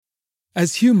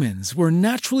As humans, we're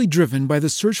naturally driven by the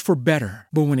search for better.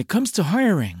 But when it comes to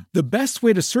hiring, the best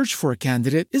way to search for a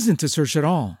candidate isn't to search at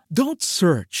all. Don't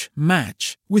search,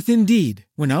 match with Indeed.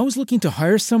 When I was looking to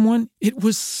hire someone, it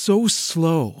was so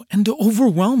slow and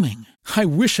overwhelming. I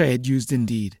wish I had used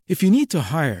Indeed. If you need to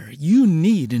hire, you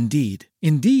need Indeed.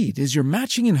 Indeed is your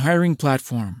matching and hiring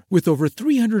platform with over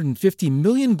 350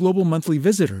 million global monthly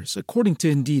visitors, according to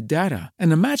Indeed data,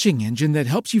 and a matching engine that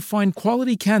helps you find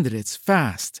quality candidates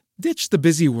fast. Ditch the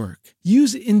busy work.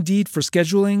 Use Indeed for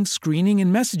scheduling, screening,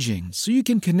 and messaging so you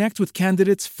can connect with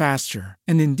candidates faster.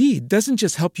 And Indeed doesn't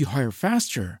just help you hire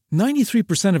faster.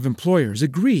 93% of employers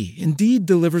agree Indeed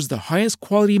delivers the highest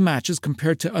quality matches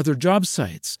compared to other job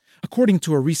sites, according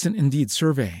to a recent Indeed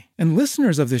survey. And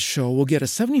listeners of this show will get a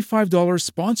 $75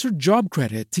 sponsored job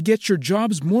credit to get your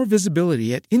jobs more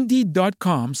visibility at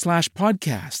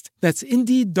Indeed.com/podcast. That's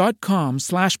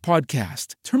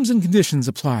Indeed.com/podcast. Terms and conditions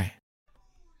apply.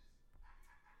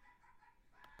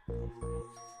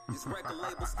 This record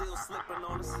label still slipping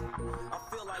on us. I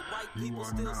feel like white people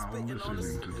still spitting on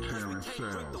us. Cause we can't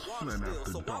drink the water still.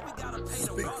 So why we gotta pay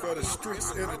the Speak for the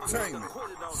streets entertainment.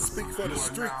 Speak for the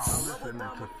streets. Listening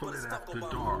to Flint After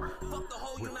Dark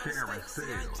with Terrence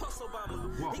Sales.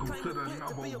 Welcome to the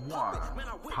 #1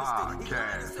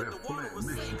 podcast at Flint,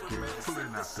 Michigan.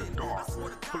 Flint After Dark.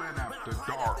 Flint After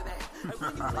Dark.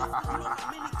 Flint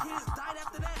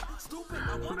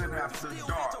After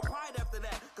Dark.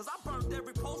 Cause I burned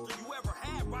every poster you ever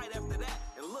had right after that.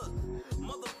 And look,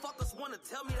 motherfuckers wanna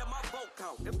tell me that my vote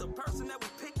count. If the person that we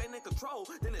pick ain't in control,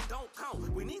 then it don't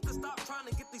count. We need to stop trying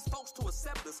to get these folks to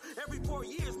accept us. Every 4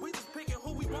 years, we just picking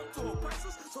who we want to oppress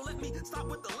us. So let me stop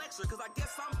with the lecture, cause I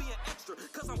guess I'm being extra.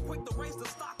 Cause I'm quick to raise the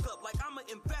stock up like I'm an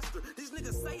investor. These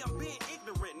niggas say I'm being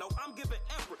ignorant. No, I'm giving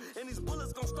effort. And these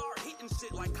bullets gon' start hitting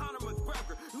shit like Conor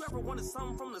McGregor. You ever wanted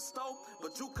something from the stove,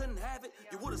 but you couldn't have it?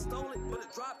 You would've stolen it, but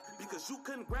it dropped because you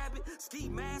couldn't grab it. Ski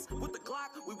mask with the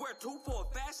Glock. We wear two for a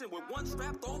fashion with one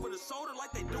strapped over the shoulder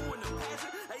like they do in the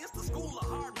pageant. Hey, it's the school of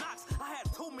hard knocks. I had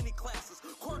too many classes,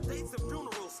 court dates and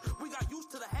funerals. We got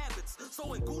used to the habits. So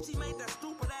when Gucci made that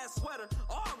stupid ass sweater,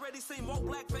 I already seen more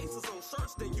black faces on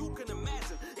shirts than you can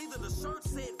imagine. Either the shirt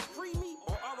said free me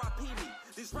or R.I.P. me.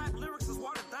 These rap lyrics is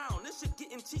watered down. This shit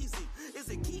getting cheesy. Is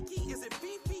it Kiki? Is it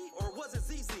Fifi? Or was it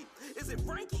ZZ? Is it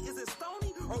Frankie? Is it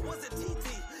Stoney? Or was it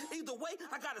TT? Either way,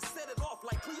 I gotta set it off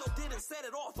like Cleo did and set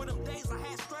it off. For them days I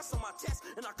had stress on my chest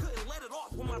and I couldn't let it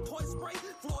off. When my toy spray,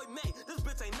 Floyd May, this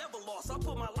bitch ain't never lost. I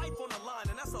put my life on the line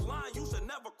and that's a line you should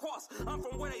never cross. I'm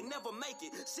from where they never make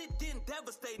it. Shit getting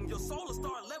devastating. Your soul will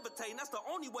start levitating. That's the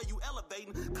only way you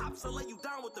elevating. Cops will lay you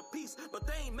down with the piece, but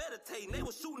they ain't meditating. They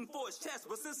was shooting for his chest,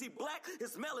 but since he black,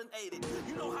 it's melanated.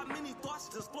 You know how many thoughts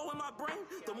just flow in my brain?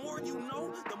 The more you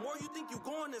know, the more you think you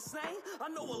going insane. I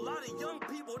know a lot of young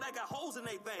people that got holes in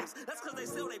their veins. That's cause they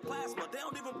sell their plasma. They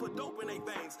don't even put dope in their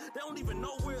veins. They don't even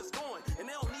know where it's going, and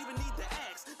they don't even need to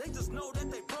ask. They just know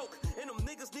that they broke, and them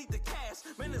niggas need the cash.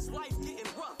 Man, this life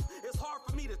getting rough. It's hard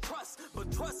for me to trust,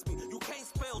 but trust me, you can't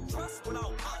spell trust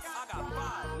without us. I got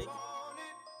 5, nigga.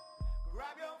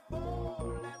 Grab your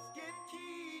phone, let's get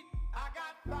keyed. I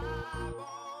got 5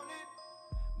 on it.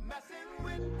 Messing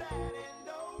with that in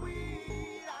the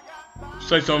weed. I got 5.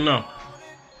 Say something now.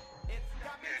 It's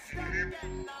got me stuck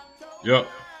and I'm totally Yup.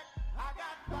 back. I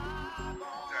got 5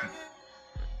 on it.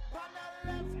 Partner,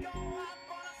 let's go out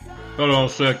for the sun. Hold on a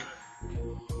sec.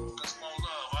 That's more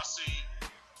love. I see.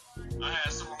 I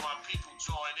had some of my people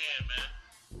join in,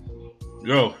 man.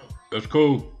 Yo, that's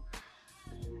cool.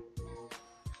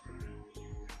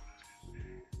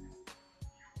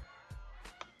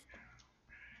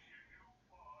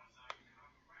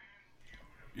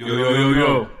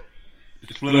 Yo.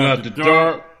 It's Flint After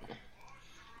Dark.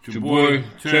 It's your boy,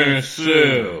 Terrence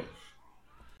Sales.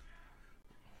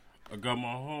 I got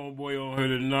my homeboy on here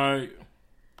tonight.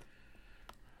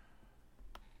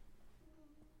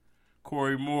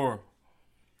 Corey Moore.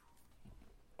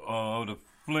 The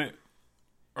Flint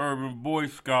Urban Boy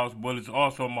Scouts, but it's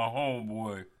also my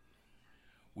homeboy.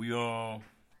 We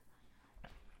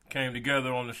came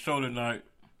together on the show tonight.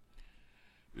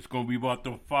 It's gonna be about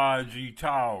them 5G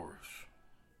towers.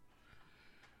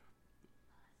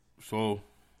 So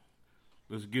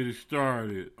let's get it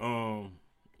started.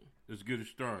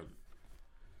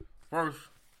 First,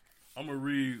 I'm gonna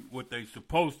read what they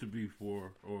supposed to be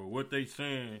for, or what they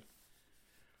saying.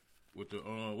 With the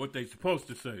what they supposed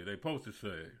to say. They supposed to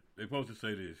say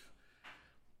this.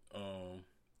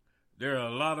 There are a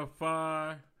lot of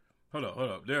Hold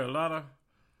up. There are a lot of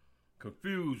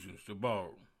confusions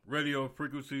about radio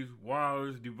frequencies,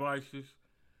 wireless devices,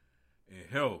 and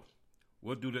health.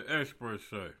 What do the experts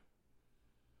say?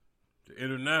 The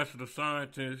international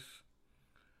scientists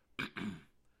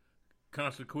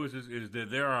consequences is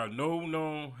that there are no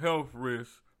known health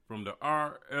risks from the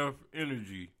RF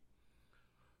energy.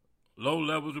 Low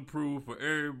levels approved for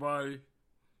everybody,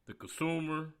 the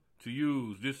consumer, to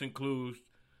use. This includes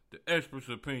the expert's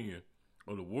opinion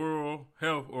of the World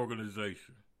Health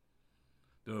Organization,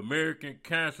 the American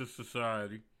Cancer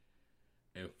Society,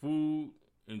 and Food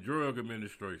and Drug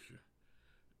Administration.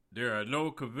 There are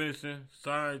no convincing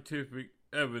scientific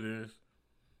evidence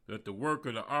that the work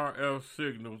of the RF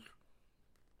signals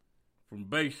from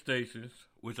base stations,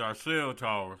 which are cell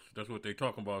towers, that's what they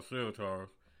talking about, cell towers,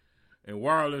 and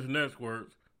wireless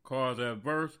networks cause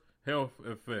adverse health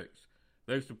effects.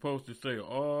 They supposed to say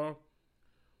all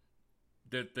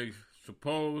that they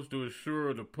supposed to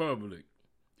assure the public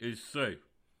is safe.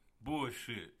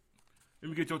 Bullshit. Let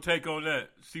me get your take on that,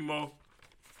 Simo.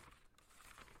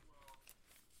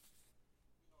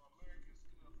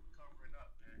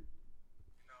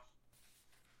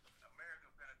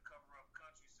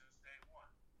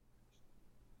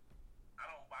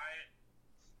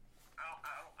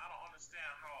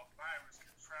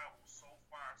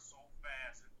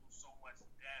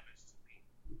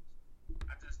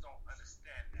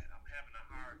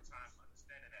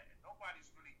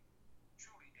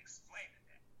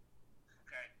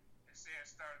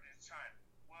 Started in China.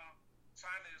 Well,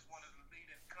 China is one of the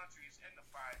leading countries in the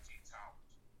 5G towers.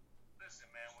 Listen,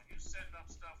 man, when you setting up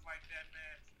stuff like that,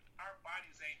 man, our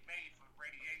bodies ain't made for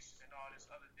radiation and all this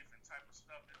other different type of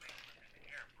stuff that they put in the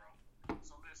air, bro.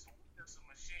 So listen, we're just a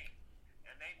machine,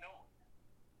 and they know it.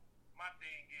 My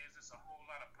thing is, it's a whole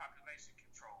lot of population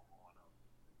control going on.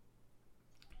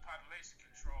 Population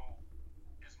control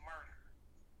is murder.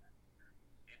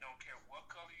 It don't care what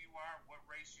color you are, what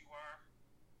race you are.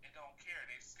 It don't care.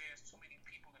 They say there's too many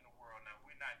people in the world now.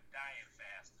 We're not dying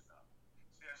fast enough.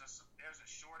 There's a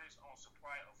shortage on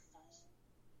supply of food.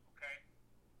 Okay,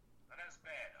 now that's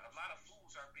bad. A lot of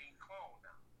foods are being cloned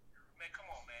now. Man, come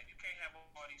on, man. You can't have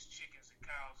all these chickens and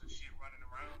cows and shit running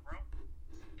around, bro.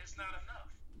 It's not enough.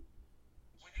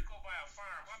 When you go by a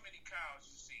farm, how many cows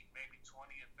you see? Maybe 20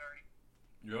 or 30.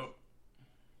 Yep. You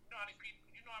know how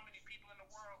many people in the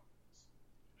world?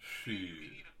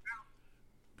 Shit.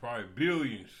 Probably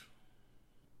billions.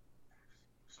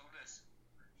 So listen,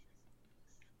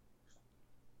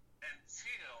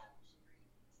 until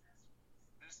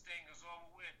this thing is over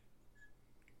with,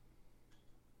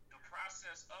 the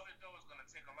process of it though is going to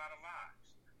take a lot of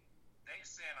lives. They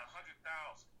saying 100,000.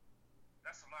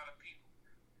 That's a lot of people.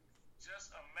 Just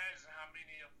imagine how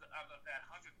many of that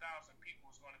 100,000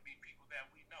 people is going to be people that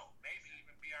we know, maybe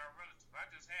even be our relatives. I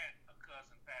just had a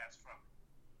cousin pass from it,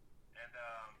 and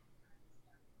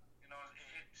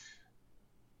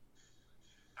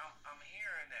I'm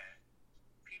hearing that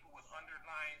people with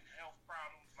underlying health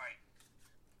problems, like,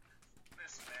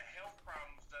 listen, man, health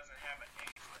problems doesn't have an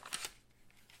age limit.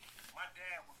 My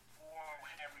dad was born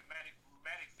had rheumatic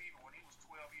fever when he was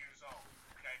 12 years old.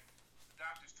 Okay, the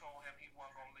doctors told him he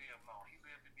wasn't gonna live long. He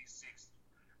lived to be 60.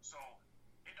 So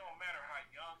it don't matter how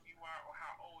young you are or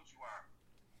how old you are.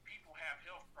 People have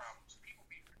health problems. People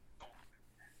be so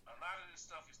a lot of this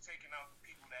stuff is taking out the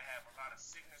people that have a lot of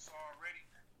sickness already.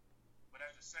 But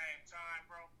at the same time,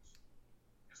 bro,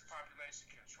 it's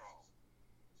population control.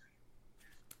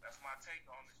 That's my take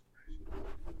on it.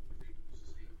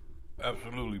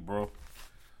 Absolutely, bro.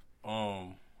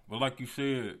 But like you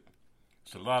said,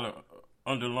 it's a lot of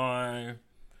underlying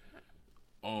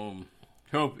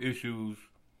health issues.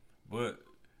 But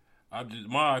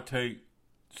my take,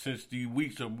 since the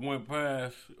weeks have went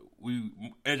past, we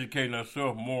educating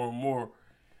ourselves more and more.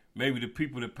 Maybe the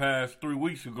people that passed 3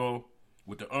 weeks ago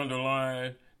with the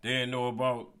underlying, they didn't know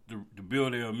about to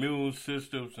build their immune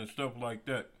systems and stuff like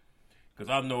that. Because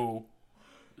I know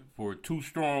for 2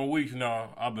 strong weeks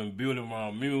now, I've been building my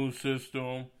immune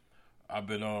system. I've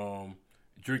been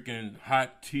drinking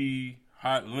hot tea,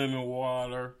 hot lemon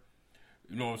water,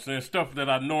 you know what I'm saying? Stuff that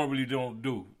I normally don't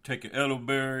do. Taking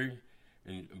elderberry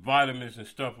and vitamins and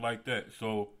stuff like that.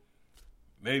 So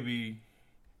maybe,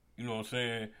 you know what I'm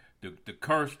saying, the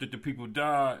curse that the people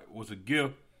died was a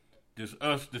gift. Just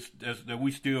us that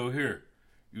we still here.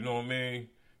 You know what I mean?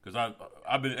 Because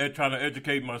I've been trying to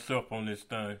educate myself on this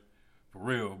thing. For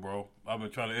real, bro. I've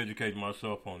been trying to educate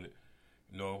myself on it.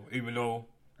 You know, even though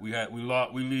we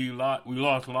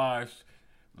lost lives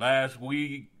last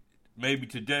week, maybe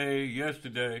today,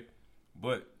 yesterday,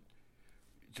 but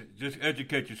just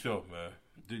educate yourself, man.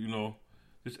 You know,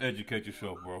 just educate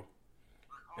yourself, bro.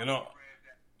 And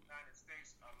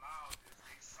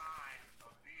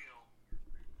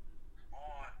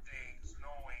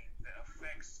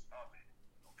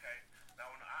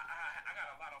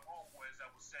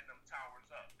setting them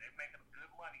towers up. They're making good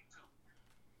money to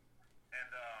and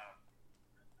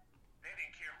they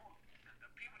didn't care who the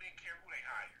people didn't care who they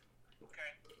hired.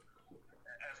 Okay,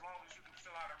 as long as you can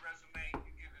fill out a resume,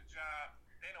 you get a job.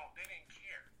 They didn't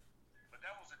care. But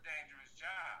that was a dangerous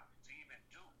job to even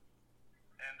do.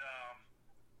 And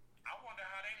I wonder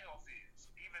how their health is.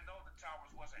 Even though the towers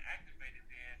wasn't activated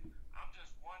then, I'm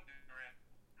just wondering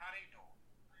how they doing.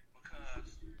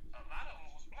 Because a lot of them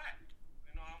was black.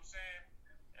 You know what I'm saying?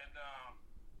 And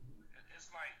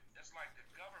it's like the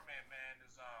government, man,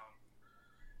 is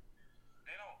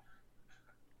they don't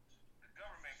the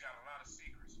government got a lot of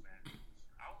secrets, man.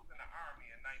 I was in the Army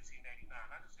in 1989.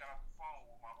 I just got off the phone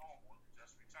with my homeboy who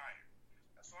just retired.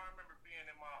 And so I remember being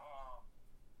in my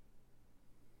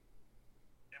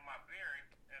barrack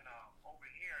and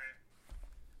overhearing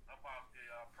about the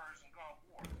Persian Gulf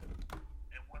War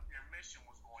and what their mission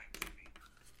was going to be.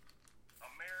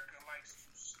 America likes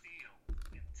to steal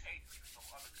and take from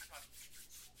other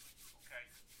countries. Okay?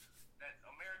 That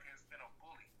America has been a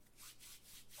bully.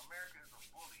 America is a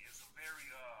bully. It's a very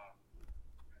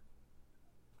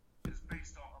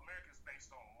America's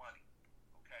based on money.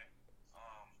 Okay?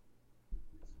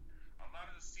 A lot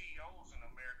of the CEOs in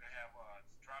America have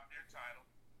dropped their title.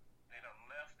 They done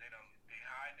left. They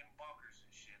hide in bunkers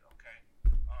and shit. Okay?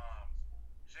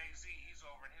 Jay-Z, he's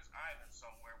over in his island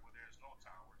somewhere where there's no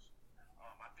towers.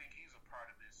 I think he's a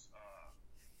part of this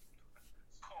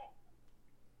cult.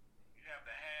 You have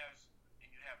the haves and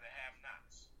you have the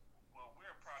have-nots. Well,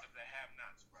 we're a part of the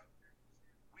have-nots, brother.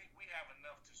 We have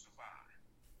enough to survive.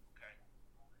 Okay?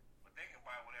 But they can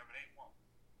buy whatever they want.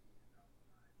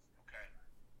 Okay?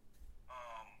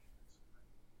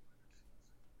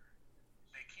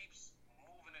 They keep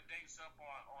moving the dates up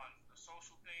on the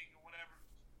social thing or whatever,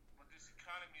 but this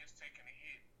economy is taking a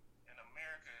hit, and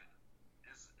America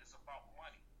is about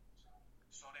money.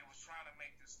 So they was trying to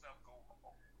make this stuff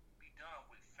be done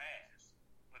with fast,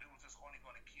 but it was just only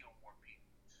going to kill more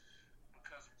people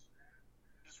because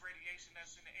this radiation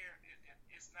that's in the air,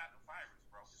 it's not a virus,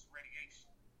 bro. It's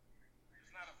radiation.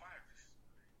 It's not a virus.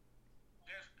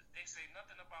 They say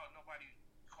nothing about nobody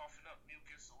coughing up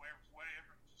mucus or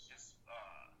whatever. It's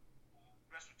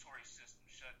respiratory system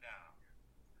shut down.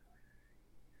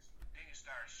 Then you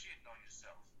start shitting on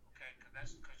yourself, okay?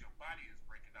 Because your body is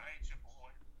breaking down. Hey, Chipper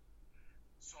Hoy.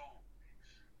 So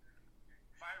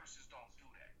viruses don't do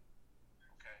that,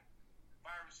 okay?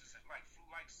 Viruses are like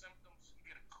flu-like symptoms.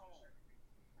 You get a cold,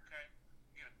 okay?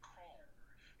 You get a cold.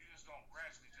 You just don't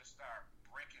gradually just start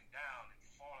breaking down and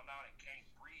falling out and can't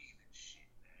breathe and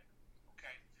shit, man.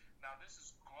 Okay? Now this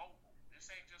is global. This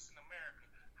ain't just in America.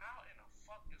 How in the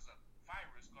fuck is a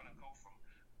virus gonna go from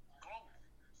global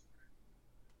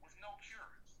with no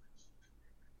cure?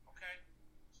 Okay?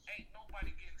 Ain't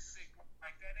nobody getting sick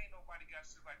like that. Ain't nobody got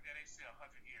sick like that. They said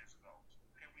 100 years ago.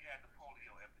 Okay, we had the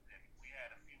polio epidemic. We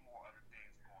had a few more other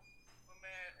things going. But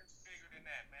man, it's bigger than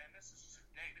that, man. This is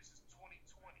today. This is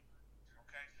 2020.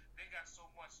 Okay? They got so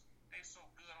much. They so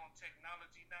good on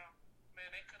technology now. Man,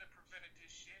 they could have prevented this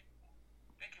shit.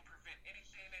 They can prevent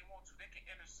anything they want to. They can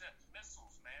intercept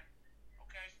missiles, man.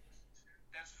 Okay?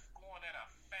 That's going at a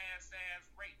fast-ass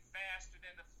rate, faster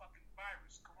than the fucking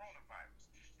virus,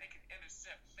 coronavirus. They can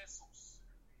intercept missiles.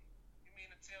 You mean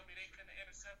to tell me they couldn't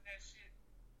intercept that shit?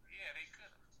 Yeah, they could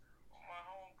have. Well, my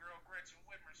homegirl, Gretchen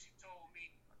Whitmer, she told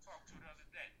me, I talked to her the other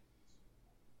day,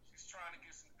 she's trying to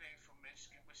get some things from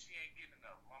Michigan, but she ain't getting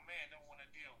enough. My man don't want to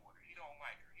deal with her. He don't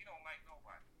like her. He don't like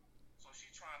nobody. So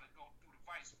she's trying to go through the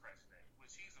vice president,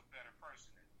 which he's a better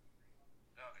person than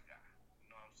the other guy.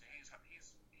 You know what I'm saying?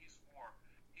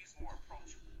 He's more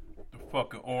approachable. The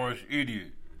fucking orange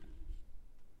idiot.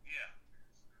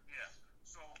 Yeah.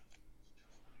 So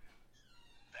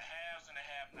the haves and the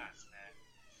have-nots, man.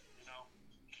 You know,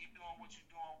 keep doing what you're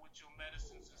doing with your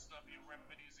medicines and stuff, your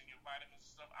remedies and your vitamins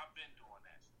and stuff. I've been doing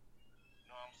that. You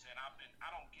know what I'm saying? I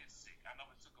don't get sick. I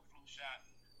never took a flu shot.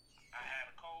 I had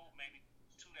a cold, maybe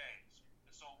 2 days.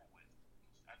 It's over with.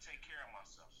 I take care of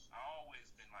myself. I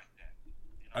always been like that.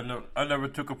 You know? I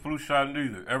never took a flu shot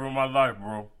neither, ever in my life,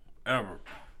 bro. Ever.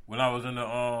 When I was in the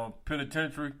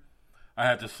penitentiary, I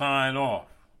had to sign off.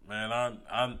 Man,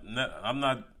 I'm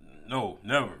not. No,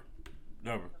 never.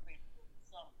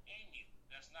 Something in you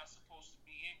that's not supposed to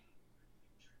be in you.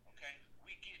 Okay,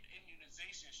 we get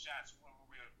immunization shots when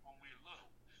we're little.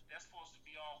 That's supposed to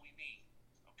be all we need.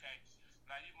 Okay,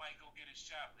 now you might go get a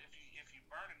shot if you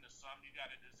burning to something, you got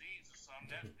a disease or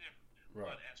something. That's different. Right.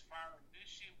 But as far as this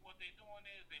shit, what they doing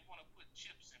is they want to put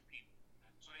chips in people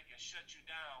so they can shut you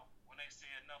down when they say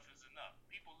enough is enough.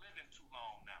 People living too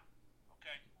long now.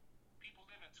 Okay, people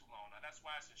living too long now. That's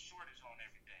why it's a shortage on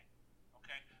everything.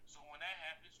 Okay, so when that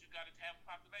happens, you got to have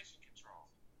population control.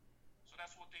 So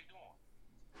that's what they doing.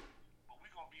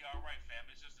 we're gonna be all right, fam.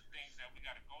 It's just the things that we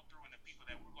gotta go through and the people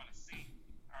that we're gonna see,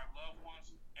 our loved ones.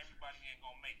 Everybody ain't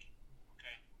gonna make it.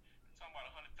 Okay, we're talking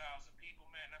about 100,000 people,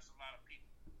 man. That's a lot of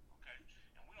people. Okay,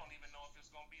 and we don't even know if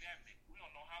it's gonna be that big. We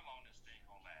don't know how long this thing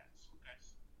gonna last. Okay,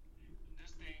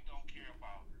 this thing don't care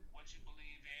about what you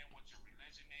believe in, what your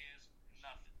religion is,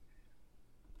 nothing.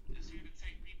 It's here to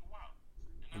take people out,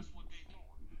 and that's what they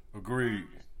doing. Agreed.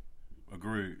 I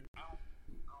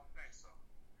don't think so.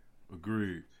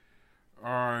 Agreed. All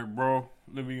right, bro.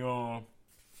 Let me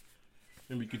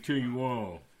continue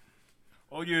on.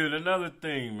 Oh yeah, and another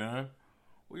thing, man.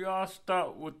 We all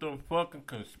stop with them fucking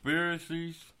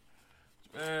conspiracies,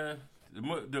 man.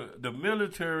 The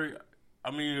military, I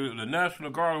mean the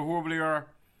National Guard or whoever they are,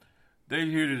 they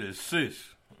here to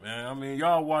assist, man. I mean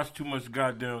y'all watch too much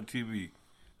goddamn TV.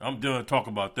 I'm done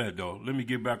talking about that though. Let me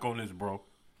get back on this, bro. Right,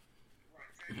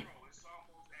 hey, bro, it's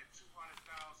almost at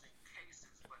 200,000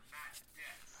 cases, but not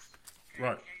deaths. Okay?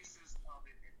 Right. Cases of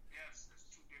it and deaths is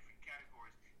two different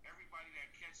categories. Everybody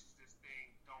that catches this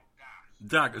thing don't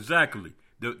die. Exactly.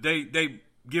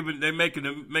 They making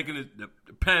the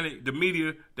panic. The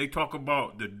media, they talk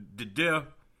about the death,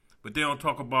 but they don't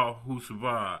talk about who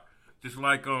survived. Just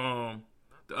like the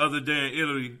other day in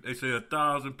Italy, they say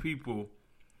 1,000 people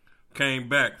came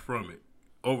back from it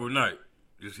overnight,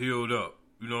 just healed up.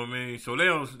 You know what I mean? So they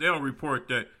don't report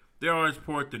that. They always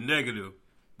report the negative,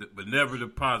 but never the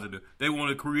positive. They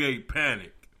want to create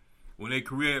panic. When they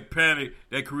create panic,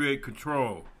 they create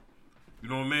control. You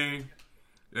know what I mean?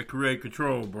 They create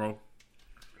control, bro.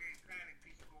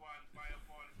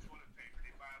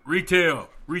 Retail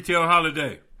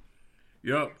holiday.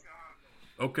 Yup.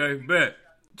 Okay, bet.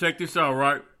 Check this out,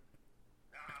 right?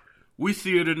 We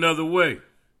see it another way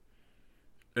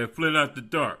at Flint After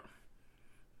Dark.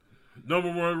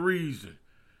 Number one reason,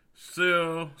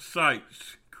 cell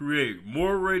sites create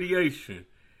more radiation.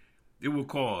 It will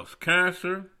cause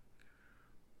cancer.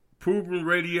 Proven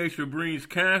radiation brings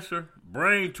cancer,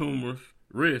 brain tumors,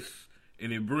 risks,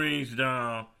 and it brings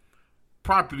down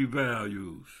property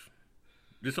values.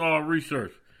 This all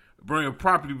research. Bring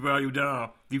property value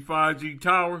down. The 5G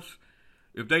towers,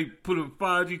 if they put a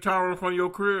 5G tower in front of your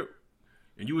crib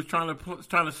and you was trying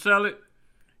to sell it,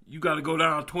 you got to go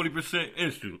down 20%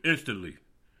 instantly.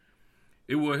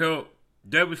 It will help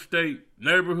devastate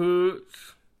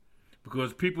neighborhoods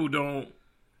because people don't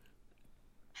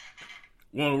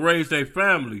want to raise their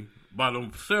family by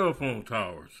them cell phone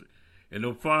towers and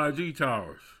them 5G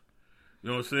towers. You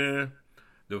know what I'm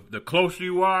saying? The closer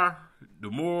you are, the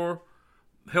more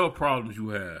health problems you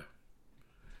have.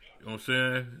 You know what I'm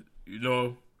saying? You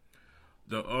know,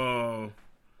 the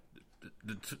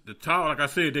tower, like I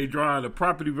said, they drive the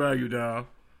property value down.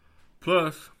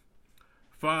 Plus,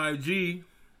 5G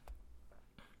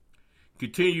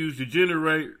continues to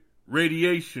generate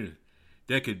radiation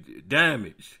that could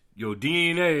damage your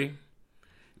DNA,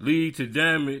 lead to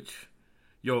damage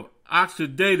your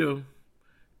oxidative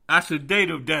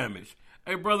damage.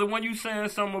 Hey, brother, when you saying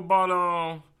something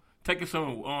about taking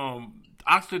some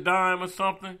oxidine or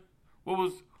something, what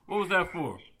was that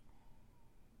for?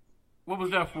 What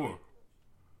was that for?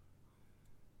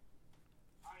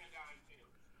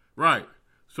 Right.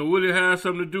 So would it have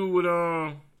something to do with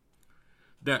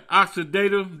that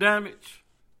oxidative damage?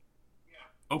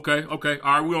 Yeah. Okay. All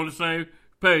right, we on the same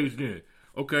page then.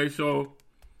 Okay, so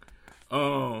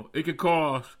it can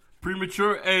cause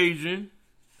premature aging,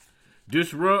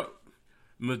 disrupt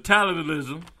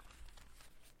metabolism,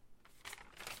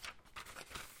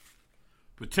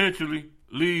 potentially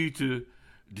lead to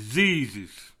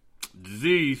diseases.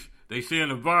 They saying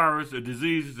a virus, a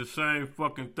disease is the same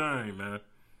fucking thing, man.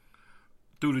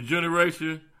 Through the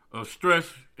generation of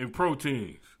stress and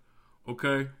proteins.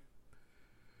 Okay,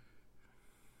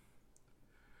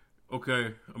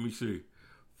 let me see.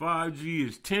 5G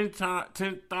is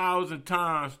 10,000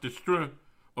 times the strength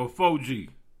of 4G.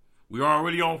 We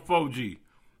already on 4G.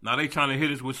 Now they trying to hit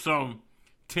us with something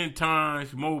 10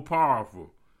 times more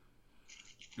powerful.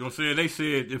 You know what I'm saying? They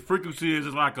said the frequency is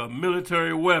like a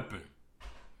military weapon.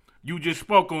 You just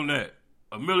spoke on that.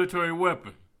 A military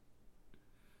weapon.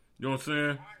 You know what I'm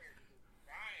saying?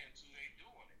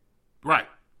 Right.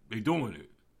 They doing it.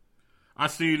 I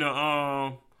seen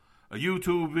a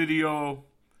YouTube video.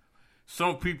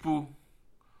 Some people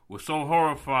were so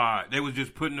horrified. They was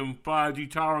just putting them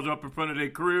 5G towers up in front of their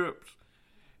cribs.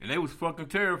 And they was fucking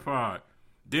terrified.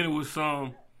 Then it was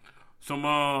some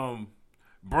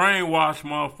brainwashed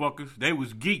motherfuckers. They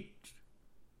was geeked.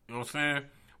 You know what I'm saying?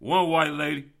 One white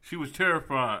lady, she was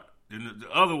terrified. And the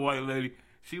other white lady,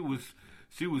 she was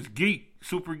geek,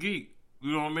 super geek.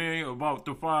 You know what I mean? About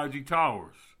the 5G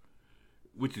towers.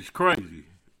 Which is crazy.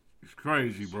 It's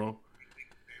crazy, bro.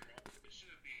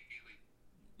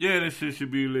 Yeah, that shit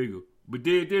should be illegal. But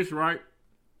did this right.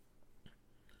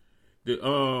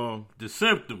 The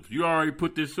symptoms. You already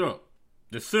put this up.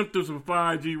 The symptoms of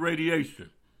 5G radiation: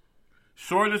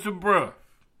 shortness of breath,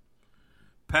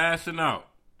 passing out,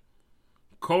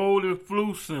 cold and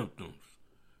flu symptoms,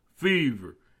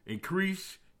 fever,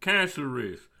 increased cancer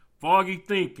risk, foggy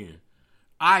thinking,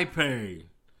 eye pain,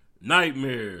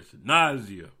 nightmares,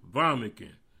 nausea,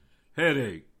 vomiting,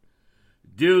 headache,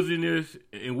 dizziness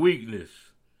and weakness,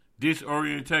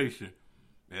 disorientation.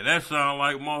 Man, that sound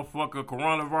like motherfucker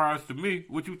coronavirus to me.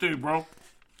 What you think, bro?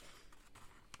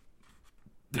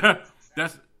 That's huh?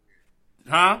 That's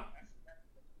exactly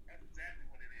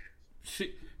what it is.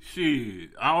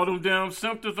 Shit, all them damn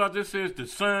symptoms I just said is the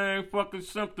same fucking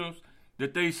symptoms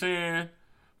that they saying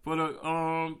for the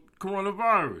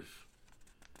coronavirus.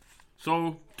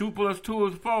 So 2 + 2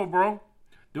 is 4, bro.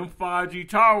 Them 5G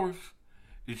towers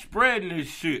is spreading this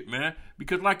shit, man.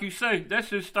 Because like you say, that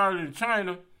shit started in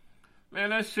China.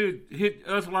 Man, that shit hit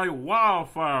us like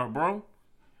wildfire, bro.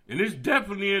 And it's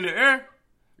definitely in the air.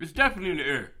 It's definitely in the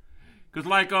air. Cause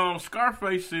like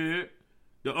Scarface said,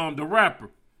 the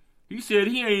rapper, he said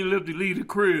he ain't lived to leave the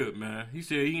crib, man. He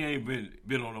said he ain't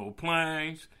been on no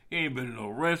planes. He ain't been in no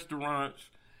restaurants.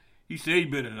 He said he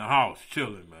been in the house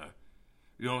chilling, man.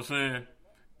 You know what I'm saying?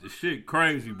 The shit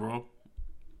crazy, bro.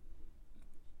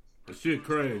 The shit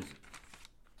crazy.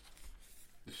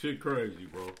 The shit crazy,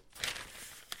 bro. Crazy,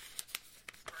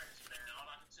 man. All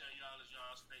I can tell y'all is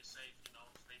y'all stay safe,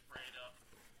 stay prayed up.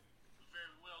 We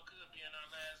very well could be in our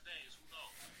last days. Who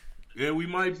knows? Yeah, we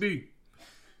might be.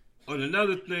 On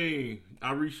another thing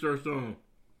I researched on,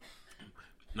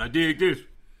 and I did this.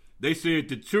 They said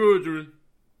the children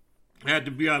had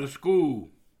to be out of school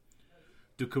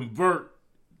to convert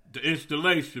the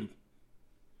installation.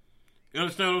 You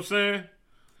understand what I'm saying?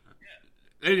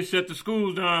 They just shut the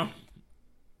schools down.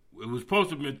 It was supposed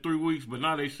to have been 3 weeks, but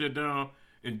now they shut down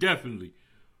indefinitely.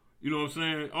 You know what I'm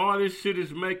saying? All this shit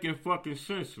is making fucking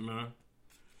sense, man.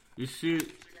 This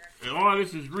shit, and all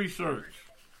this is research.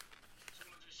 As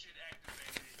soon as this shit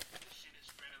activated, this shit is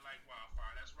spreading like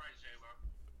wildfire. That's right, J-Lo.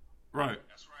 Right.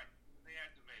 That's right. They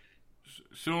activated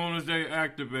it. Soon as they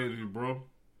activated it, bro.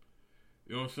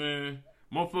 You know what I'm saying?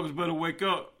 Motherfuckers better wake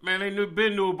up. Man, they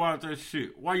knew about that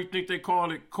shit. Why you think they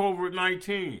called it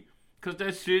COVID-19? Because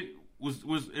that shit was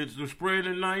spread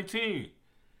in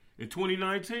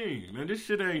 2019. Man, this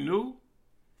shit ain't new.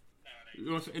 You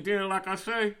know what I'm saying? And then, like I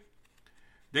say,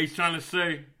 they trying to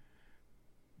say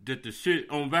that the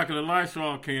shit on the back of the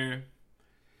Lysol can,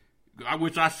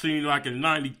 which I seen like in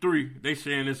 93, they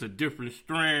saying it's a different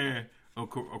strand of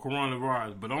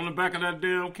coronavirus. But on the back of that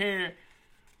damn can,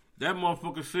 that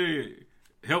motherfucker said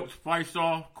helps fight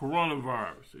off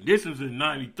coronavirus. And this was in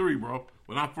 93, bro,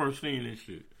 when I first seen this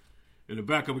shit. In the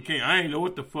back of a can. I ain't know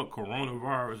what the fuck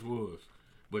coronavirus was.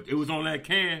 But it was on that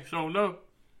can, so no.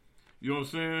 You know what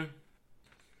I'm saying?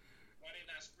 Why they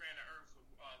not spraying the earth with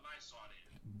Lysol then?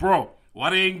 Bro, why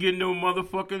they ain't getting no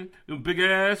motherfucking them big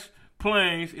ass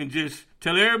planes and just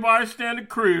tell everybody to stand in the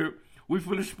crib, we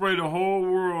finna spray the whole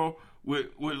world with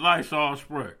Lysol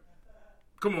spray.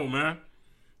 Come on, man.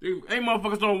 They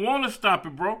motherfuckers don't want to stop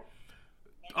it, bro.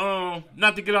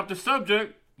 Not to get off the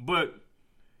subject, but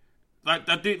like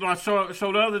I saw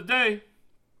the other day,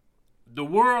 the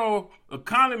world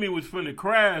economy was finna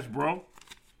crash, bro.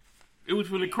 It was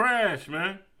finna crash,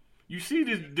 man. You see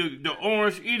this the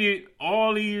orange idiot,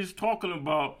 all he is talking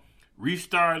about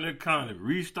restarting the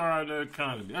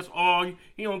economy. That's all.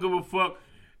 He don't give a fuck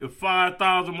if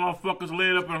 5,000 motherfuckers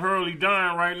laid up in Hurley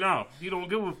dying right now. He don't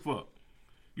give a fuck.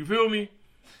 You feel me?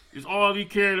 It's all he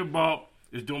cared about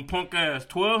is them punk ass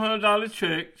 $1,200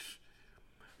 checks.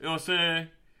 You know what I'm saying?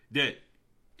 That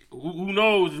who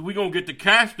knows if we gonna get to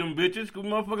cash them bitches, because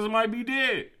motherfuckers might be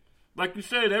dead. Like you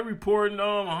said, they're reporting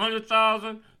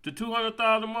 100,000 to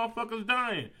 200,000 motherfuckers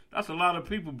dying. That's a lot of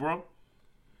people, bro.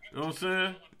 You know what I'm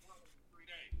saying?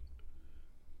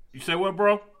 You say what,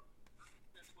 bro? $1,200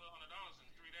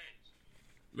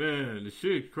 in 3 days. Man, the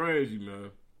shit's crazy, man.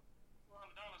 $1,200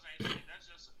 ain't shit.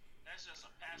 That's just a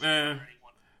pass. Man,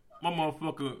 my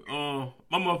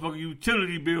motherfucker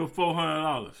utility bill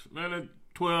 $400. Man, that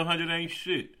 $1,200 ain't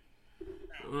shit. You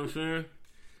know what I'm saying?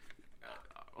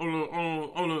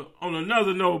 On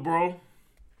another note, bro.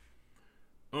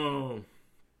 I'm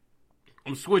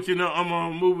switching up.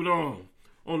 I'm moving on.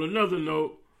 On another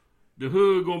note, the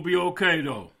hood gonna be okay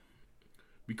though,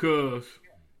 because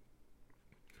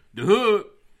the hood,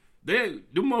 them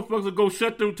motherfuckers will go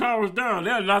shut them towers down.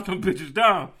 They'll knock them bitches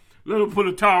down. Let them put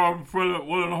a tower up in front of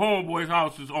one of the homeboys'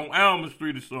 houses on Alma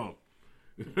Street or something.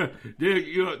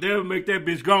 They'll make that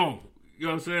bitch gone. You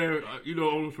know what I'm saying?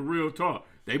 On some real talk.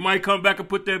 They might come back and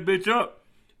put that bitch up,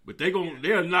 but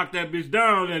they'll knock that bitch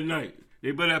down that night.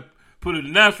 They better put a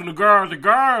National Guard to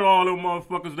guard all them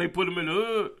motherfuckers. They put them in the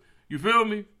hood. You feel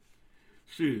me?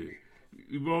 Shit.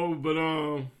 You know, but, you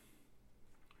know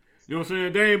what I'm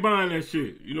saying? They ain't buying that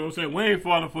shit. You know what I'm saying? We ain't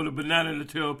falling for the banana in the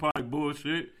tailpipe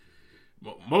bullshit.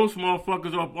 Most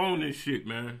motherfuckers up on this shit,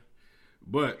 man.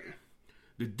 But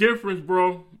the difference,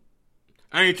 bro,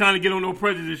 I ain't trying to get on no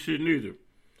prejudice shit neither.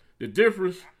 The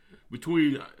difference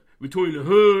between the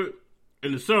hood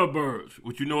and the suburbs,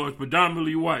 which you know is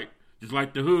predominantly white, just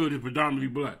like the hood is predominantly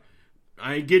black.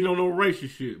 I ain't getting on no racist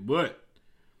shit, but,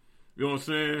 you know what I'm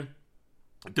saying?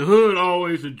 The hood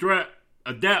always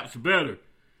adapts better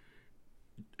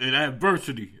in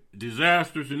adversity,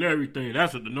 disasters, and everything.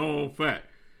 That's a known fact.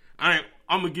 I'm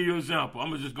going to give you an example. I'm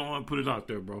going to just go and put it out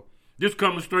there, bro. This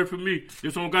coming straight from me.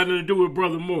 This don't got nothing to do with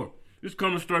Brother Moore. This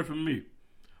coming straight from me.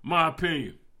 My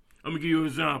opinion. I'm going to give you an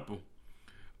example.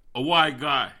 A white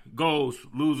guy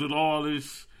loses all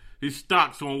his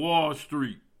stocks on Wall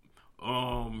Street.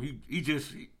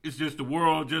 It's just the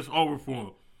world just over for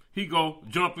him. He go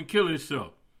jump and kill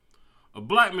himself. A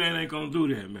black man ain't gonna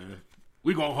do that, man.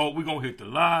 We gonna hope we gonna hit the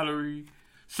lottery.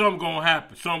 Something gonna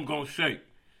happen. Something gonna shake.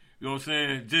 You know what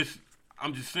I'm saying?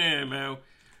 I'm just saying, man.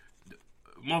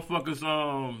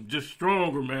 Motherfuckers, just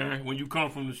stronger, man. When you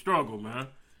come from the struggle, man.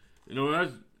 You know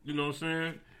that's, you know what I'm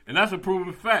saying? And that's a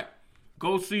proven fact.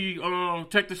 Go see,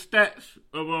 check the stats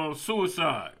of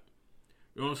suicide.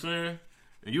 You know what I'm saying?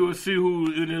 And you will see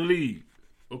who's in the lead.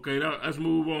 Okay, let's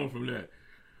move on from that.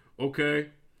 Okay,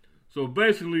 so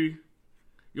basically, you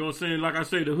know what I'm saying? Like I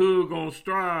say, the hood gonna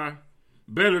strive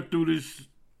better through this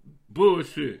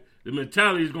bullshit. The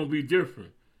mentality is gonna be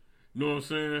different. You know what I'm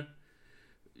saying?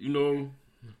 You know,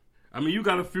 I mean, you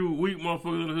got a few weak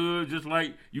motherfuckers in the hood, just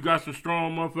like you got some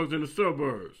strong motherfuckers in the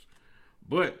suburbs.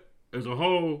 But as a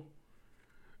whole,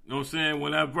 you know what I'm saying?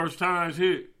 When adverse times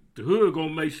hit, the hood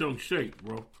gonna make something shake,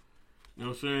 bro. You know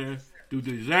what I'm saying? Through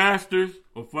disasters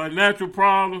or financial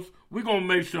problems, we gonna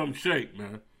make something shake,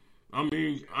 man. I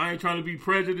mean, I ain't trying to be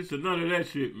prejudiced or none of that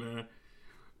shit, man.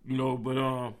 You know, but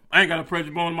I ain't got a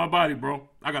prejudice bone in my body, bro.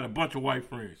 I got a bunch of white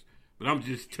friends. But I'm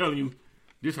just telling you,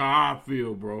 this how I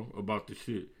feel, bro, about the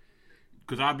shit.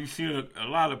 Because I be seeing a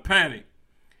lot of panic.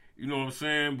 You know what I'm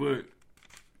saying? But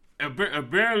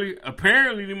apparently,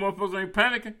 these motherfuckers ain't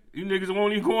panicking. These niggas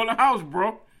won't even go in the house,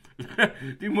 bro.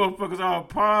 These motherfuckers are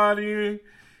partying,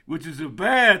 which is a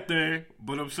bad thing.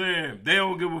 But I'm saying, they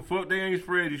don't give a fuck. They ain't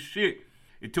spread this shit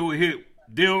until it hit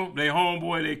them, they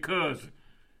homeboy, they cousin.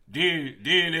 Then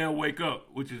they'll wake up,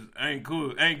 which is ain't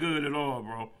good at all,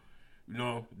 bro. You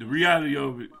know, the reality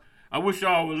of it. I wish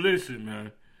y'all would listen,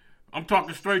 man. I'm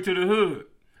talking straight to the hood.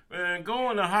 Man,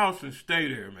 go in the house and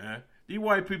stay there, man. These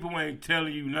white people ain't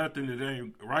telling you nothing that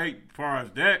ain't right as far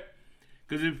as that.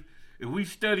 Because if we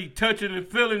study touching and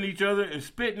feeling each other and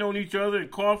spitting on each other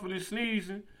and coughing and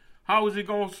sneezing, how is it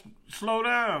going to slow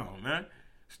down, man?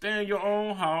 Stay in your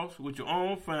own house with your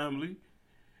own family.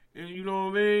 And you know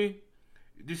what I mean?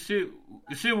 This shit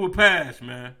will pass,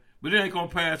 man. But it ain't going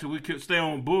to pass if we can stay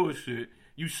on bullshit.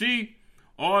 You see,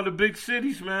 all the big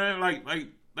cities, man, like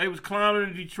they was clowning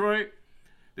in Detroit.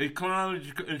 They clowning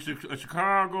in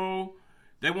Chicago.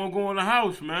 They won't go in the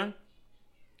house, man.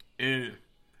 And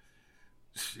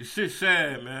it's shit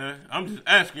sad, man. I'm just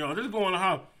asking y'all. Just go in the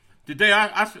house. Today,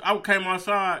 I came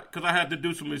outside because I had to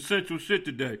do some essential shit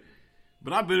today.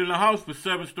 But I've been in the house for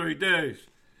 7 straight days.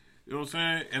 You know what I'm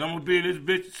saying? And I'm going to be in this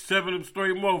bitch 7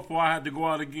 straight more before I have to go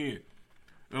out again.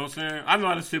 You know what I'm saying? I know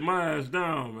how to sit my ass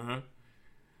down, man.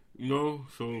 You know,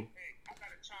 so. Hey, I got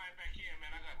to chime back in,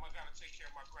 man. I got to take care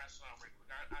of my grandson right quick.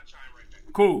 I'll chime right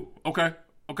back. Cool. Okay.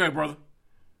 Okay, brother.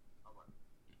 All right.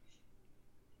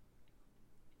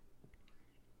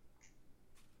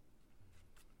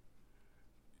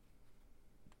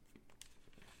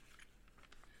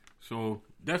 So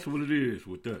that's what it is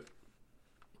with that.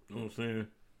 You know what I'm saying?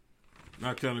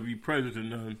 Not trying to be prejudiced or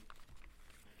nothing.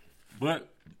 But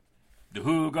the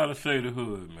hood gotta say the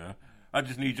hood, man. I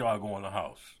just need y'all to go in the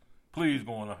house. Please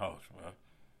go in the house, man.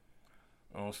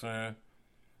 You know what I'm saying?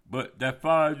 But that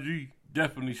 5G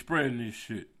definitely spreading this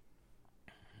shit.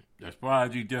 That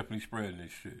 5G definitely spreading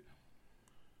this shit.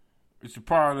 It's a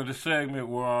part of the segment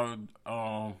where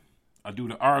I do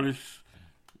the artists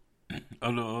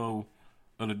of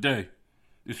the day.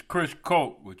 It's Chris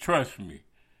Coke with Trust Me.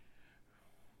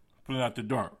 Pulling out the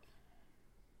dark.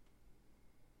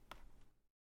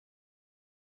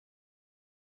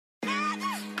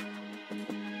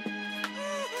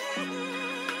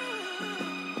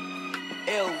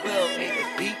 Ill will make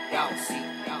a beat, y'all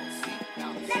see.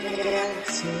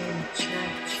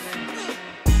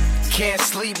 Can't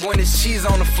sleep when it's cheese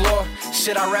on the floor.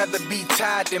 Shit, I'd rather be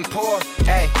tired than poor.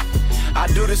 Hey, I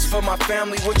do this for my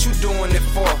family, what you doing it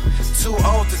for? Too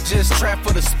old to just trap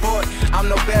for the sport. I'm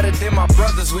no better than my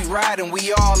brothers, we ride and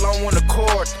we all on one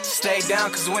accord. Stay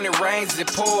down cause when it rains it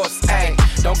pours. Hey,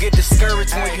 don't get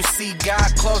discouraged when you see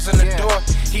God closing the door.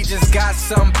 He just got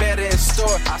something better in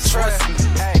store, trust me.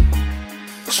 Hey,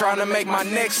 trying to make my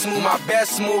next move, my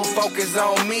best move. Focus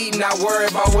on me, not worry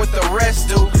about what the rest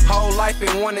do. Whole life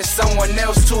been wanting someone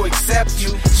else to accept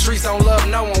you. Streets don't love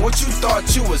no one, what you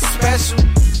thought you was special?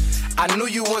 I knew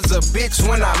you was a bitch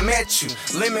when I met you.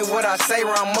 Limit what I say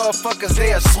around motherfuckers,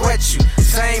 they'll sweat you.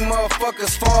 Same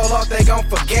motherfuckers fall off, they gon'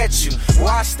 forget you.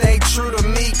 Why stay true to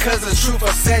me? Cause the truth will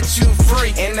set you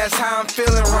free. And that's how I'm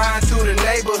feeling, riding through the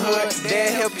neighborhood.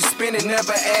 They'll help you spend it,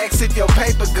 never ask if your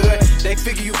paper good. They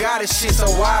figure you got this shit, so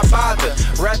why bother?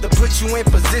 Rather put you in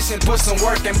position, put some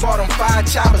work and bought them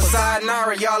 5 choppers.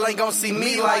 Sayonara, y'all ain't gon' see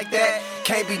me like that.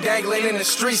 Can't be dangling in the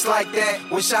streets like that.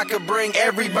 Wish I could bring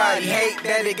everybody. Hate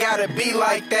that it gotta be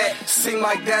like that. Seem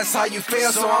like that's how you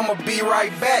feel, so I'ma be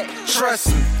right back.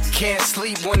 Trust me, can't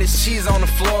sleep when it's cheese on the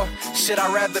floor. Shit,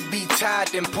 I'd rather be tired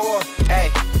than poor. Hey,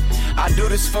 I do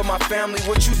this for my family,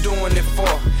 what you doing it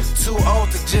for? Too old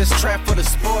to just trap for the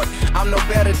sport. I'm no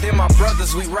better than my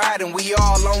brothers, we ride and we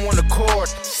all on one accord.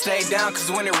 Stay down cause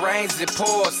when it rains it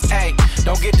pours. Hey,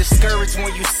 don't get discouraged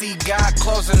when you see God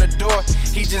closing the door.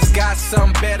 He just got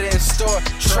something better in store,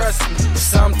 trust me.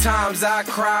 Sometimes I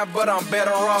cry but I'm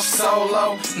better off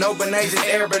solo. No Benays,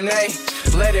 Air Benet,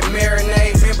 let it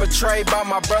marinate. Been betrayed by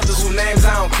my brothers whose names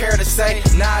I don't care to say.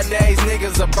 Nowadays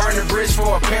niggas a burning bridge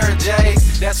for a pair of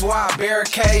J's. That's why I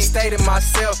barricade, stay to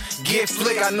myself. Get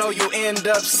flick, I know you end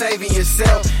up saving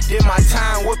yourself. Did my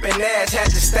time whooping ass, had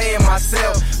to stay in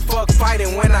myself. Fuck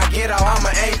fighting, when I get out, I'ma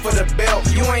aim for the belt.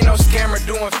 You ain't no scammer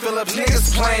doing Phillips,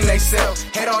 niggas playing they self.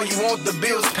 Head all you want, the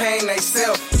bills paying they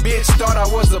self. Bitch thought I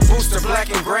was a booster, black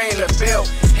and gray in the belt.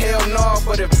 Hell no,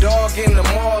 but if dog in the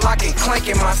mall, I can clank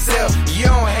it myself. You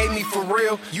don't hate me for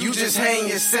real, you just hating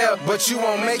yourself. But you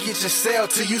won't make it yourself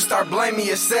till you start blaming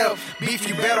yourself. Beef,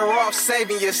 you better off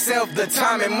saving yourself. The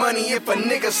time and money, if a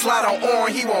nigga slide on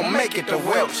orange, he won't make it to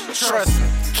Welch. Trust me,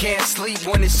 can't sleep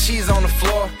when it's cheese on the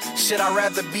floor. Shit, I'd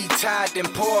rather be tired than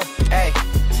poor. Hey,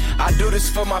 I do this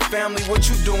for my family, what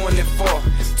you doing it for?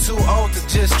 Too old to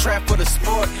just trap for the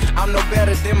sport. I'm no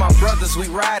better than my brothers, we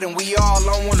ride and we all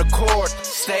on one accord.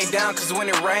 Stay down cause when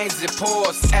it rains it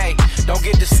pours. Hey, don't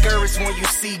get discouraged when you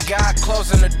see God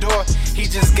closing the door. He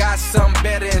just got something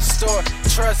better in store,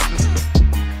 trust me.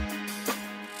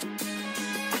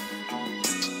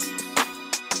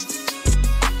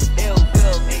 Ill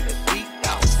Will make a beat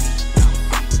out.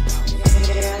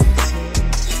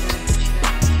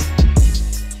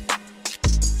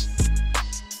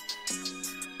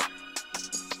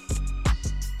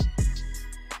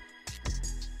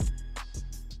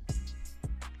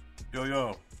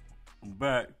 Yo, I'm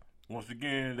back. Once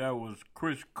again, that was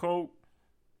Chris Cope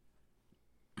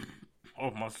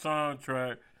off my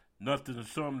soundtrack, Nothing to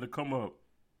Something to Come Up,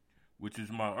 which is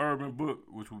my urban book,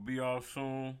 which will be out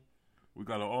soon. We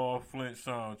got an all Flint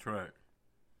soundtrack.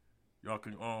 Y'all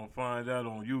can find that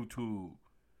on YouTube.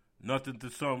 Nothing to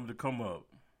Something to Come Up.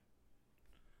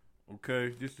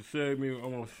 Okay, just to save me, I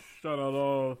want to shout out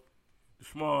all the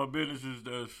small businesses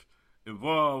that's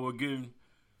involved with getting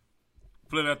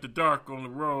Flint After Dark on the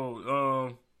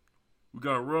road. We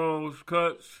got Rose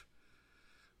Cuts,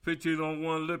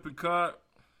 1501 Lippincott,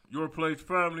 Your Place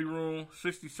Family Room,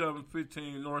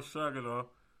 6715 North Saginaw,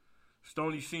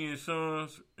 Stony C and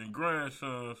Sons and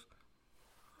Grandsons,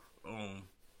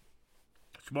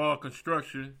 Small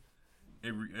Construction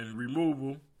and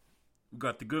Removal. We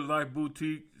got the Good Life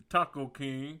Boutique, Taco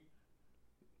King.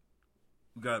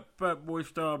 We got Fat Boy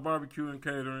Style Barbecue and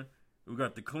Catering. We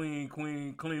got the Clean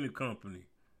Queen Cleaning Company.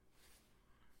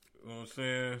 You know what I'm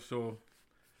saying? So,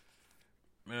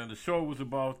 man, the show was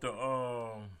about the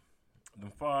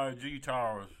 5G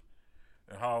towers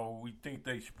and how we think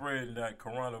they spreading that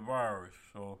coronavirus.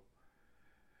 So,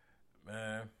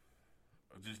 man,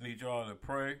 I just need y'all to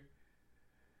pray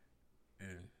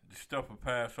and this stuff will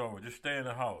pass over. Just stay in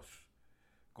the house.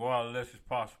 Go out as less as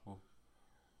possible.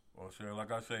 You know what I'm saying?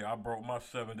 Like I say, I broke my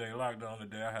 7-day lockdown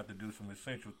today. I had to do some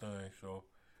essential things. So,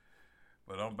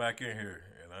 but I'm back in here,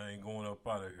 and I ain't going up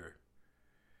out of here.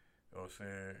 You know what I'm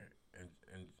saying?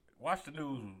 And watch the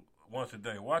news once a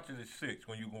day. Watch it at 6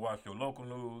 when you can watch your local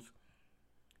news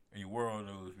and your world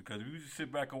news. Because if you just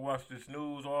sit back and watch this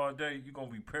news all day, you're going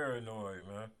to be paranoid,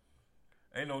 man.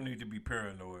 Ain't no need to be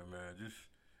paranoid, man. Just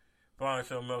find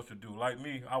something else to do. Like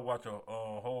me, I watch a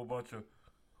whole bunch of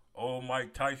old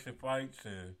Mike Tyson fights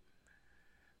and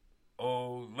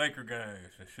old Laker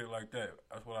games and shit like that.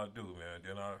 That's what I do, man.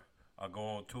 Then I go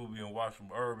on Tubi and watch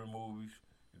some urban movies.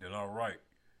 And then I write.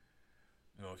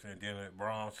 You know what I'm saying? Then at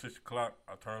around 6 o'clock,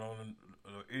 I turn on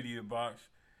the Idiot Box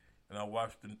and I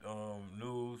watch the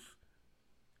news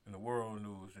and the world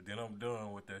news. And then I'm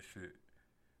done with that shit.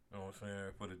 You know what I'm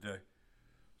saying? For the day.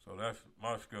 So that's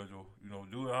my schedule. You know,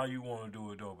 do it how you want to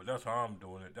do it, though. But that's how I'm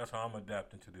doing it. That's how I'm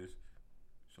adapting to this.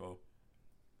 So,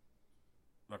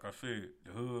 like I said,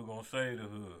 the hood gonna say the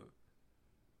hood.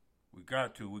 We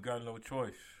got to. We got no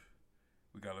choice.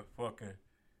 We got a fucking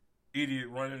idiot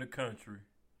running the country.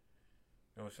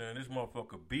 You know what I'm saying? This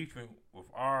motherfucker beefing with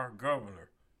our governor,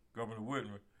 Governor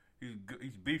Whitmer.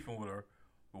 He's beefing with her.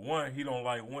 For one, he don't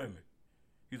like women.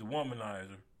 He's a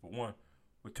womanizer, for one.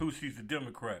 For two, she's a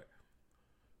Democrat.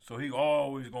 So he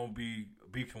always gonna be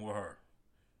beefing with her,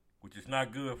 which is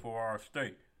not good for our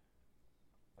state.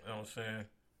 You know what I'm saying?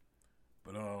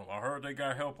 But I heard they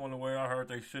got help on the way. I heard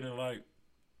they sending like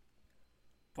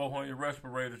 400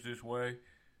 respirators this way.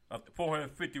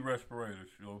 450 respirators,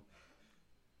 you know.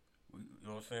 You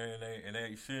know what I'm saying? And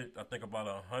they sent, I think, about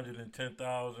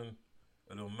 110,000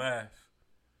 of them masks.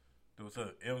 Those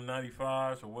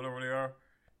M95s or whatever they are.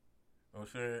 You know what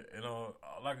I'm saying? And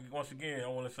like, once again, I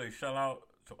want to say shout out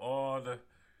to all the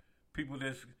people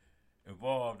that's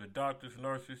involved, the doctors,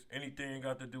 nurses, anything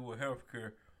got to do with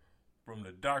healthcare, from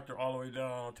the doctor all the way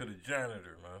down to the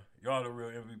janitor, man. Y'all the real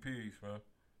MVPs, man. You know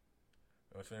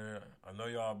what I'm saying? I know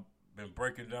y'all been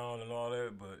breaking down and all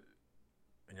that,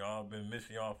 and y'all been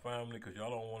missing y'all family because y'all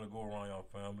don't want to go around y'all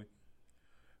family.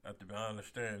 I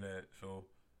understand that. So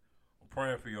I'm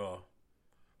praying for y'all.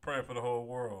 Praying for the whole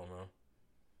world, man.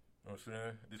 You know what I'm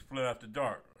saying? This Flint After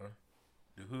Dark, man.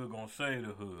 The hood gonna say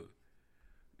the hood.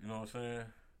 You know what I'm saying?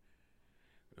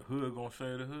 The hood gonna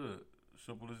say the hood.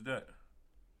 Simple as that.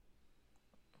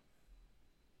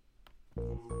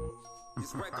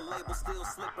 These record labels still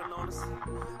slipping on us. I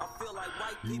feel like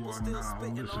white people still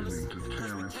spitting on us. Cause we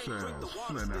can't drink the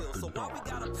water still. So why we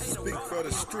gotta pay the Speak for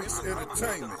the streets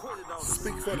entertainment.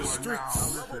 Speak for the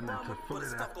streets. Listening to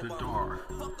Flint After Dark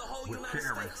with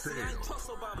Terrence Sales.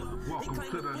 Welcome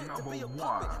to the #1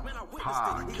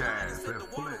 podcast at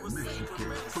Flint,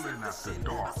 Michigan. Flint After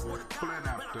Dark. Flint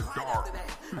After Dark.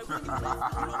 Flint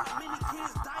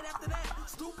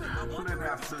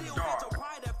After Dark.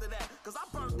 Cause I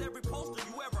burned every poster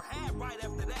you ever had right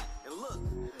after that. And look,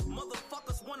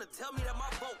 motherfuckers wanna tell me that my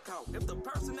vote count. If the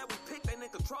person that we pick ain't in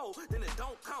control, then it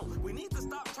don't count. We need to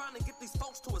stop trying to get these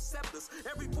folks to accept us.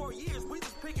 Every 4 years, we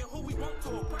just picking who we want to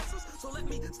oppress us. So let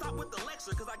me stop with the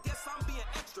lecture, cause I guess I'm being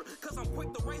extra. Cause I'm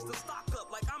quick to raise the stock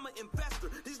up like I'm an investor.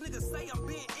 These niggas say I'm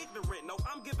being ignorant. No,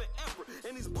 I'm giving effort.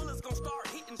 And these bullets gon' start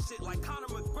hitting shit like Conor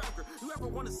McGregor. You ever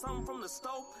wanted something from the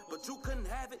stove, but you couldn't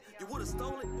have it? You would've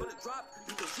stolen it, but it dropped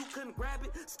because you couldn't grab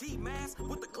it. Ski mask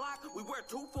with the Glock. We wear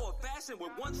two for a fashion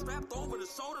with one strapped over the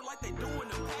shoulder like they do in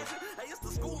the pageant. Hey, it's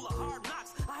the school of hard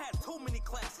knocks. I had too many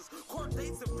classes, court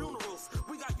dates and funerals.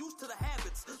 We got used to the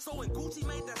habits. So when Gucci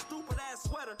made that stupid ass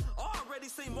sweater, I already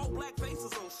seen more black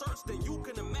faces on shirts than you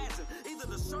can imagine. Either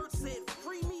the shirt said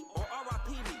free me or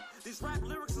R.I.P. me. These rap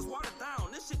lyrics is watered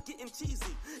down. This shit getting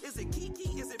cheesy. Is it Kiki?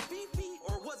 Is it Fifi?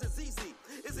 Or was it ZZ?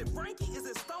 Is it Frankie? Is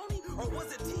it Stoney? Or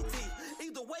was it TT?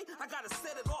 Either way, I gotta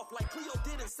set it off like Cleo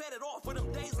did and set it off. For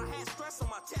them days I had stress on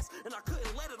my chest and I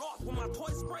couldn't let it off. When my toy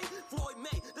spray, Floyd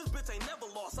May, this bitch ain't never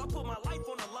lost. I put my life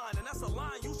on the line and that's a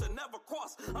line you should never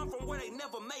cross. I'm from where they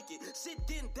never make it. Shit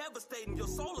getting devastating. Your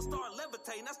soul will start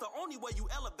levitating. That's the only way you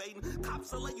elevating.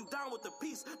 Cops will lay you down with the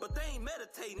piece, but they ain't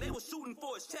meditating. They was shooting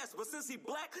for his chest, but since he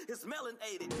black, his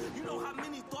melanated. You know how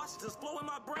many thoughts just flow in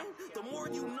my brain? The more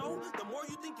you know, the more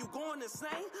you think you going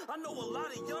insane. I know a lot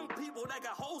of young people that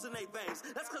got holes in their veins.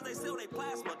 That's cause they sell their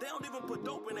plasma. They don't even put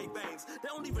dope in their veins. They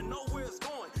don't even know where it's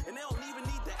going, and they don't even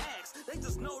need to ask. They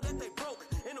just know that they broke,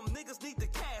 and them niggas need the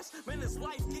cash. Man, this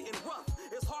life getting rough.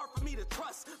 It's hard for me to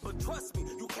trust, but trust me,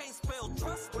 you can't spell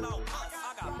trust without us.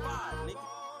 I got 5, nigga.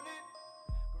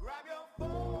 Grab your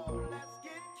phone, let's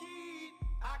get keyed.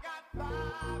 I got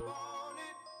 5 on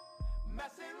it.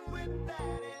 Messing with that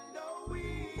in the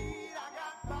weed. I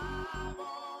got 5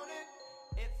 on it.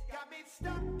 It's got me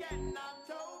stuck and I'm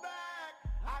toe back.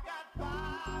 I got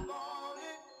 5 on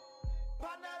it.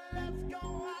 Partner, let's go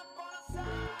have on a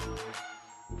side.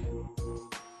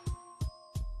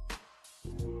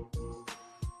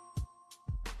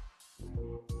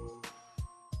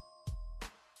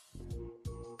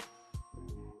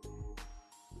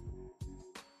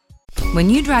 When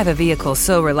you drive a vehicle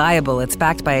so reliable it's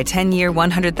backed by a 10-year,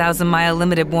 100,000-mile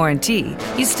limited warranty,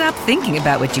 you stop thinking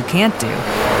about what you can't do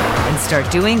and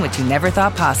start doing what you never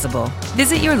thought possible.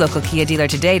 Visit your local Kia dealer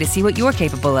today to see what you're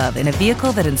capable of in a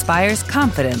vehicle that inspires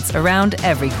confidence around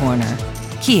every corner.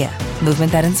 Kia,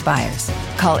 movement that inspires.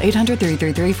 Call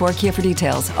 800-333-4KIA for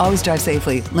details. Always drive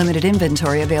safely. Limited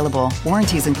inventory available.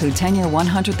 Warranties include 10-year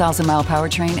 100,000-mile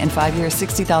powertrain and 5-year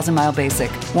 60,000-mile basic.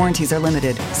 Warranties are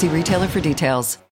limited. See retailer for details.